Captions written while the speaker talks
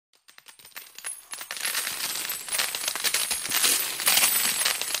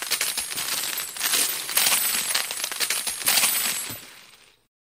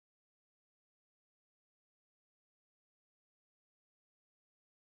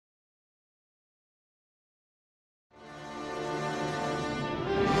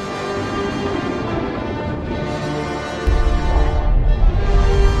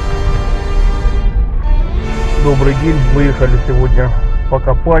Добрый день, выехали сегодня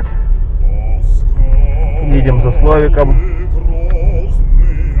покопать, едем за Славиком,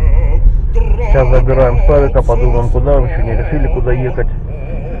 сейчас забираем Славика, подумаем куда, еще не решили куда ехать.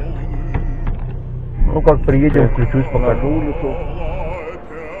 Ну как приедем, включусь, покажу улицу.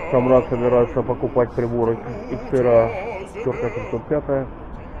 Камрад собирается покупать приборы Xpera 4705.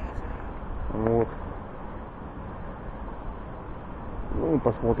 Вот. Ну и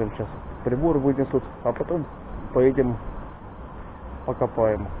посмотрим, сейчас приборы вынесут, а потом поедем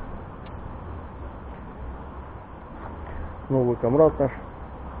покопаем. Новый камрад наш.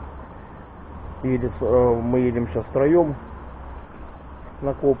 Мы едем сейчас втроем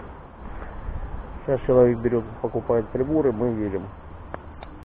на Коп. Сейчас человек берет, покупает приборы, мы едем.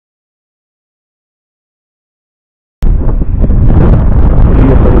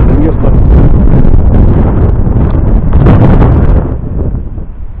 Приехали на место.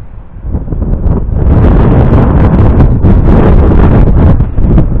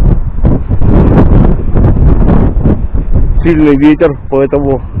 Сильный ветер,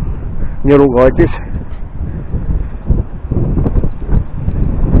 поэтому не ругайтесь.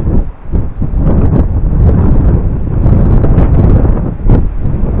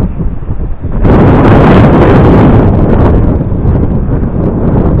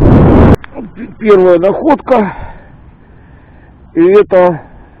 Первая находка, и это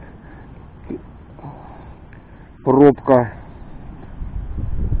пробка.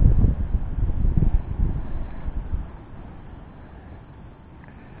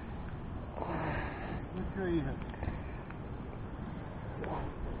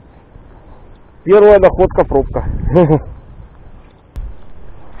 Первая находка, пробка.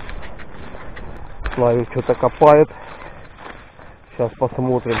 Славик что-то копает. Сейчас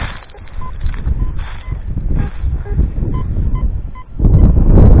посмотрим.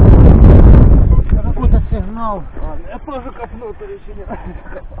 Какой-то сигнал. Я тоже копнул, то еще не.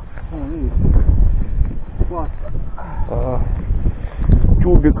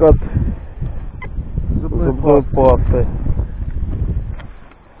 Тюбик от зубной пасты.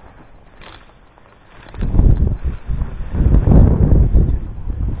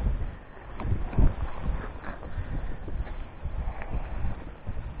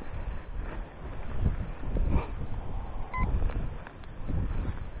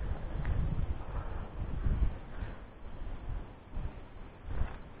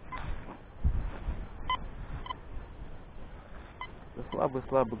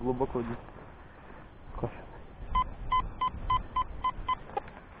 Слабый, глубоко иди.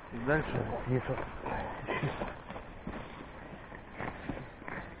 Дальше ниже.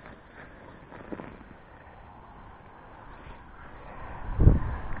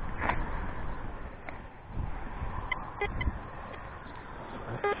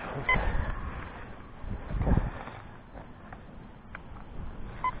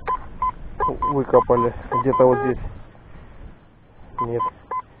 Выкопали где-то вот здесь. Нет.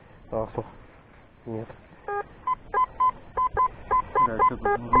 А, что? Нет. Да, что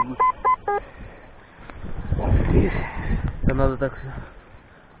тут может быть? Здесь. Да надо так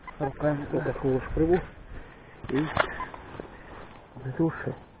руками. Вот так ложь прибор. И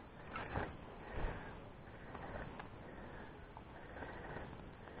души.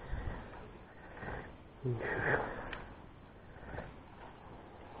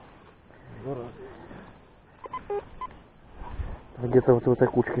 Где-то вот в этой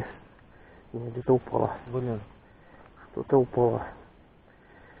кучке. Где-то упало. Блин. Что-то упало.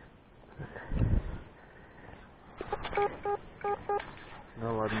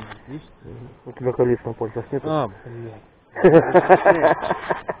 Да ладно, здесь. У тебя колес на пальцах нет? А, блядь.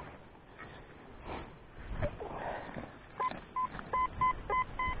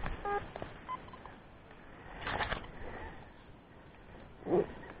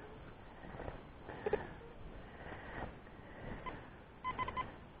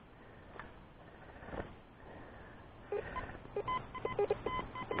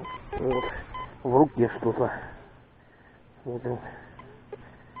 Вот. В руке что-то. Смотрим.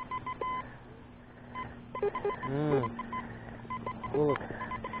 Вот.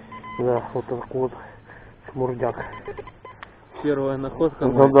 Да, вот такой вот шмурдяк. Первая находка.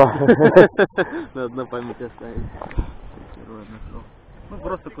 Ну да. Надо на память оставить. Первая нашел. Ну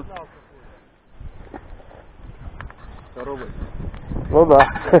просто кусал. Коробочка. Ну да.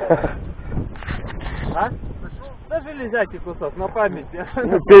 А? Да железяки кусок, на память.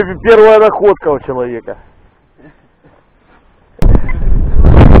 Первая находка у человека.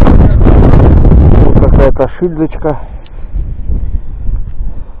 Вот какая-то шильдочка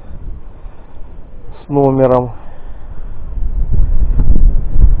с номером.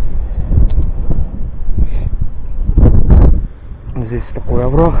 Такой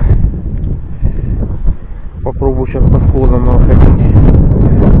овраг. Попробую сейчас по склонам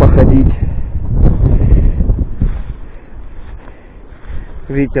походить.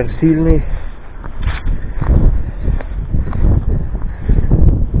 Ветер сильный.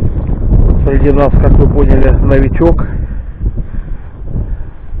 Среди нас, как вы поняли, новичок.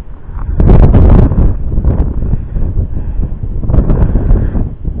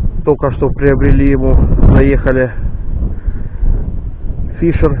 Только что приобрели ему, заехали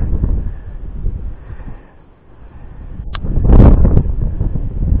фишер.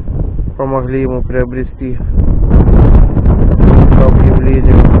 Помогли ему приобрести по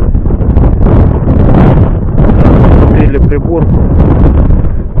объявлению. Посмотрели прибор,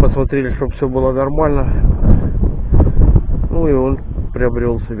 посмотрели, чтобы все было нормально. Ну и он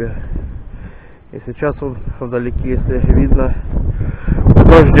приобрел себе. И сейчас он вдалеке, если видно,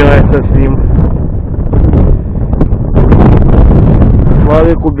 упражняется с ним.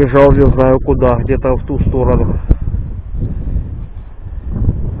 Славик убежал, не знаю куда, где-то в ту сторону.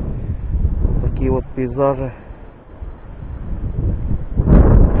 Такие вот пейзажи.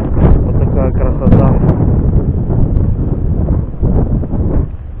 Вот такая красота.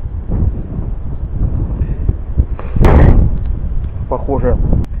 Похоже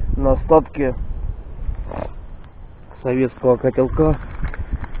на остатки советского котелка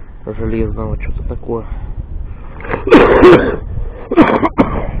железного, что-то такое.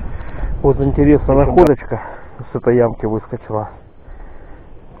 Вот интересная находочка с этой ямки выскочила,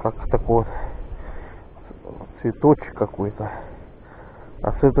 как такой вот цветочек какой-то,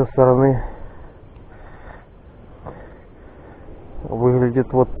 а с этой стороны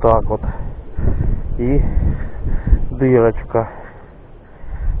выглядит вот так вот, и дырочка,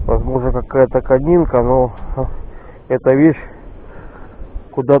 возможно какая-то конинка, но эта вещь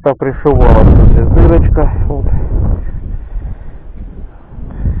куда-то пришивалась. Здесь дырочка, вот.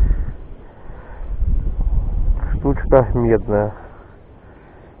 Штучка медная.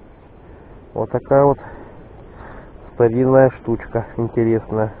 Вот такая вот старинная штучка,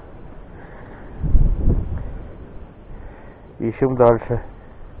 интересная. Ищем дальше.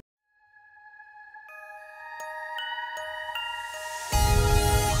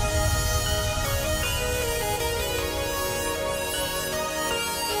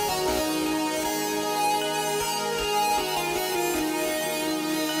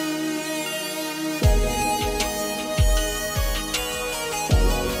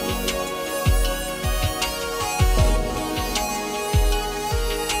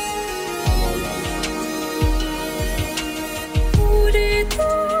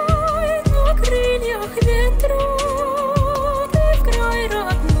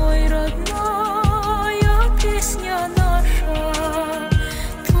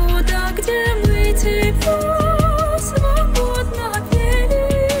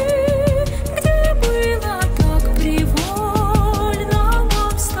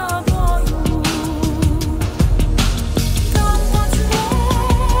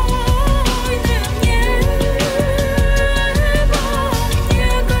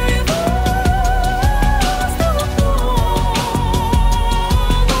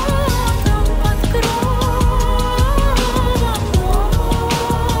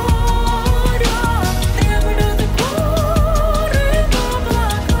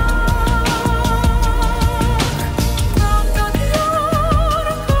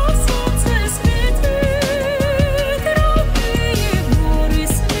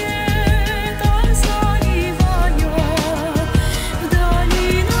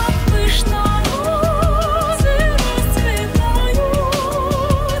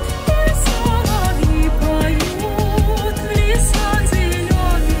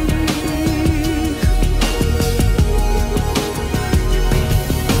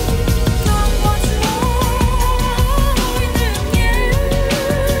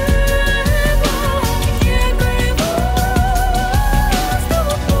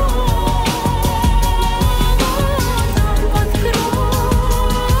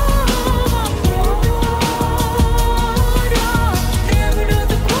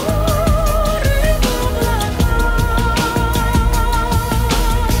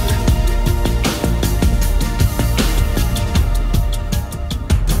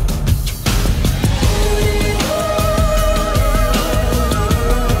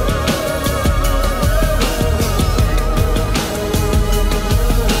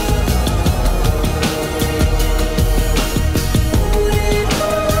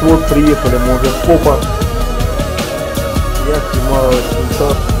 Вот приехали мы уже в Копа. Я снимаю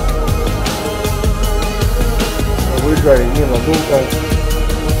результат. Выезжали ненадолго.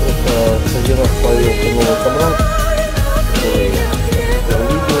 Это среди нас появился новый комрад, который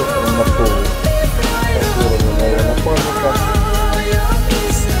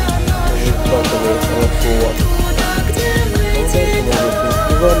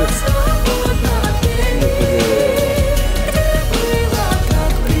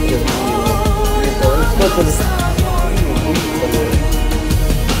металлоискатель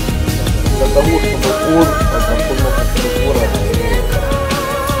для того, чтобы он ознакомился с прибором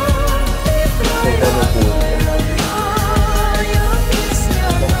и создал поиск.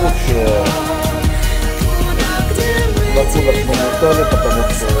 Находки находок мы не стали, потому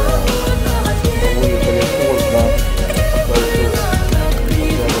что выехали поздно,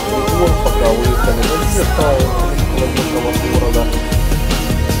 пока выехали на место этого города.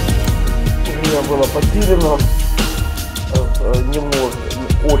 У меня было потеряно немного,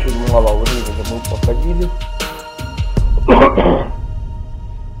 очень мало времени мы походили.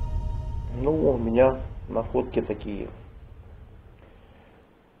 Ну, у меня находки такие.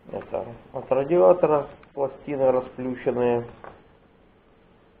 Это от радиатора пластины расплющенные.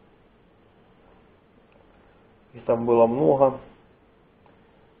 Их там было много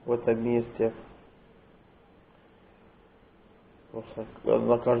в этом месте. Просто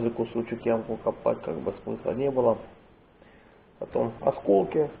на каждый кусочек ямку копать как бы смысла не было. Потом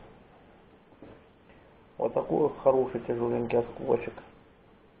осколки. Вот такой хороший тяжеленький осколочек.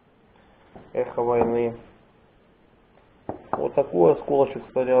 Эхо войны. Вот такой осколочек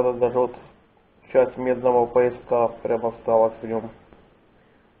снаряда, даже вот часть медного пояска прямо осталась в нем,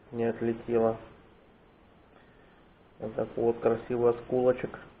 не отлетела. Вот такой вот красивый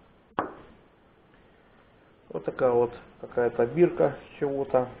осколочек. Вот такая вот какая-то бирка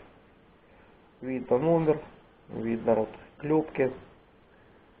чего-то. Видно номер, видно вот клепки.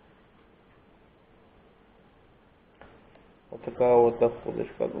 Вот такая вот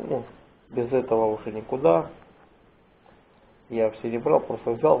находочка. Ну, без этого уже никуда. Я все не брал,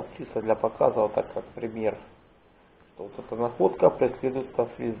 просто взял чисто для показа, вот так как пример. Что вот эта находка преследует нас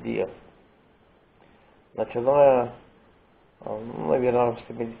везде. Начиная, ну, наверное, в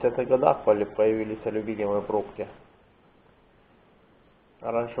 70-х годах появились алюминиевые пробки.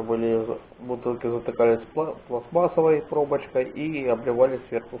 Раньше были бутылки затыкались пластмассовой пробочкой и обливались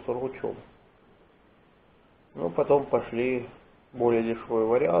сверху сургучом. Ну, потом пошли более дешевый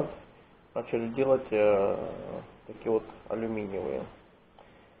вариант. Начали делать такие вот алюминиевые.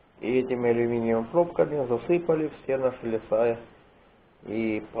 И этими алюминиевыми пробками засыпали все наши леса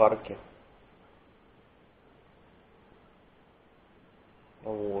и парки.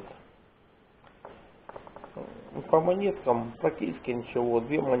 Вот. По монеткам практически ничего.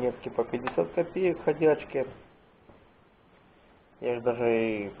 2 монетки по 50 копеек ходячки. Я их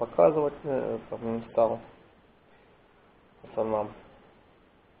даже и показывать там не стал пацанам.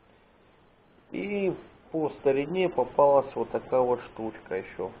 И по старине попалась вот такая вот штучка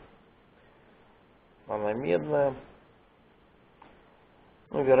еще. Она медная.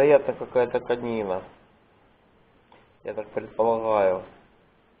 Ну, вероятно, какая-то конина. Я так предполагаю.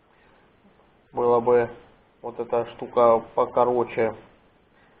 Была бы вот эта штука покороче,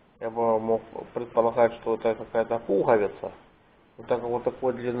 я бы мог предполагать, что это какая-то пуговица. Вот так вот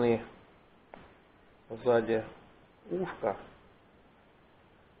такой длины сзади ушко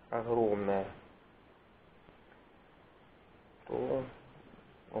огромное, то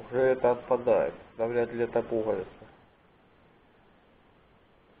уже это отпадает. Да вряд ли это пуговица.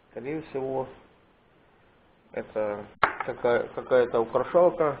 Скорее всего, это какая-то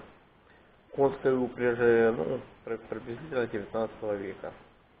украшалка конской упряжи, ну, приблизительно 19 века.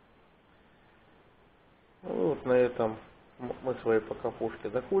 Ну, вот на этом мы свои покопушки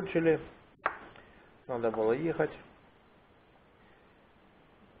закончили. Надо было ехать.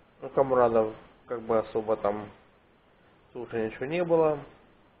 Ну, комрадов как бы особо там уже ничего не было.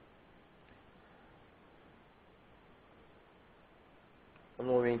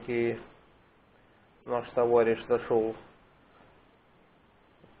 Новенький наш товарищ нашел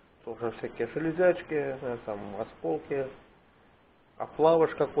тоже всякие железячки, там осколки,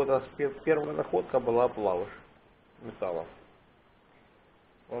 оплавыш какой-то. Первая находка была оплавыш металла.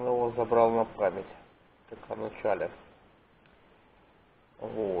 Он его забрал на память, как в начале.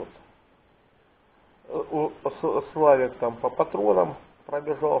 Вот. Славик там по патронам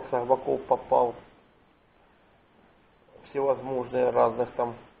пробежался, в окоп попал. Всевозможные разных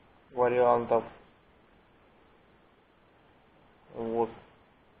там вариантов. Вот.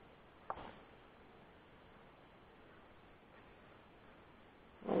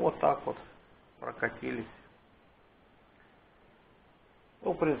 Ну, вот так вот прокатились.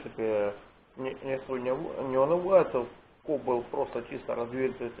 Ну, в принципе, никто не унывает. Коп был просто чисто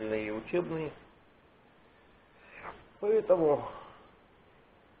разведывательный и учебный. Поэтому,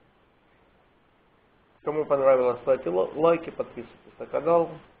 кому понравилось, ставьте лайки, подписывайтесь на канал.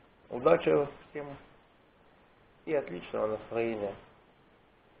 Удачи всем и отличного настроения.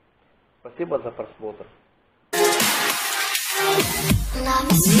 Спасибо за просмотр.